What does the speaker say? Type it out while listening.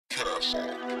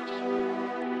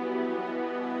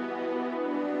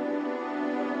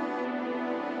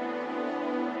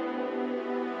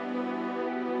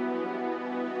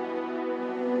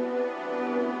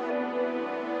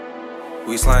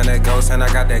We sliding that ghost and I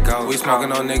got that ghost. We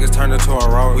smoking on niggas turned into a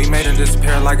road. We made them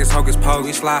disappear like it's hocus pocus.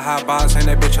 We slide hot box and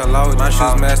that bitch a load. My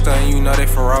shoes messed up and you know they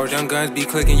ferocious. Young guns be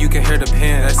clicking, you can hear the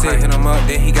pin. That's it, hit him up,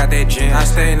 then he got that gin. I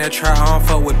stay in that trap, I don't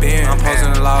fuck with Ben. I'm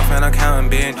posting the loft and I'm counting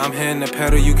Ben. I'm hitting the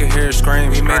pedal, you can hear it scream.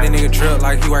 We made a nigga drip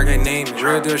like he work at Neiman.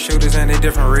 Real deal shooters and they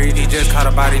different reads. He just caught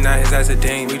a body, now his ass a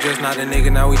ding. We just not a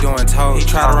nigga, now we doing toes. He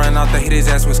try to run off, they hit his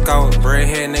ass with scope.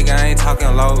 Breadhead nigga, I ain't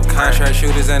talking low. Contract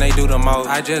shooters and they do the most.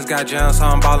 I just got jammed, so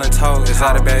I'm ballin' toes. It's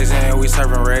out of bags and we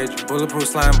serving rage. Bulletproof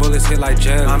slime bullets hit like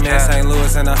jelly. I'm in St.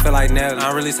 Louis and I feel like Nelly.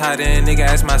 I'm really tight in, nigga,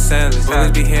 ask my sellers.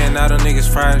 Bullets be hitting out, them niggas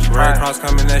fresh. Red Cross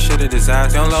coming, that shit a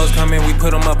disaster. Young lows coming, we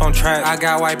put them up on track. I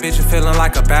got white bitches feeling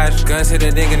like a badge. Guns hit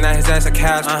a nigga, now his ass a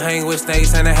cash. I hang with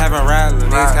snakes and they having rattlers.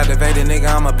 Niggas captivated,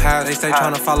 nigga, I'm a pass. They stay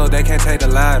tryna follow, they can't take the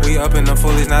ladder. We up in them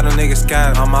foolies, now them niggas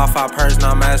scattered. I'm off our purse,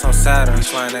 now I'm ass on Saturn. We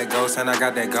flying that ghost and I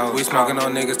got that ghost. We smoking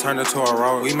on niggas turned into a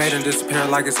road. We made them disappear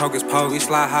like it's hocus pocus. We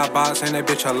slide hot box and that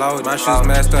bitch a load. My shoes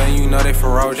messed up and you know they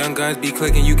ferocious. Young guns be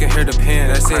clicking, you can hear the pin.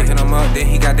 That's it, hit him up, then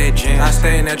he got that gin. I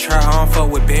stay in that trap, I don't fuck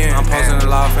with Ben. I'm posting the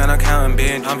loft and I'm counting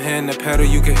Ben. I'm hitting the pedal,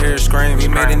 you can hear it scream. We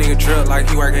made a nigga drip like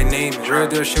he work at Neiman. Real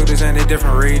deal shooters and they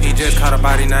different reads. He just caught a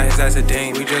body, now his ass a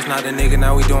ding. We just not a nigga,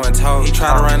 now we doing toes. He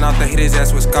try to run off, they hit his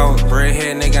ass with scope.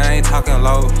 Breadhead nigga, I ain't talking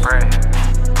low.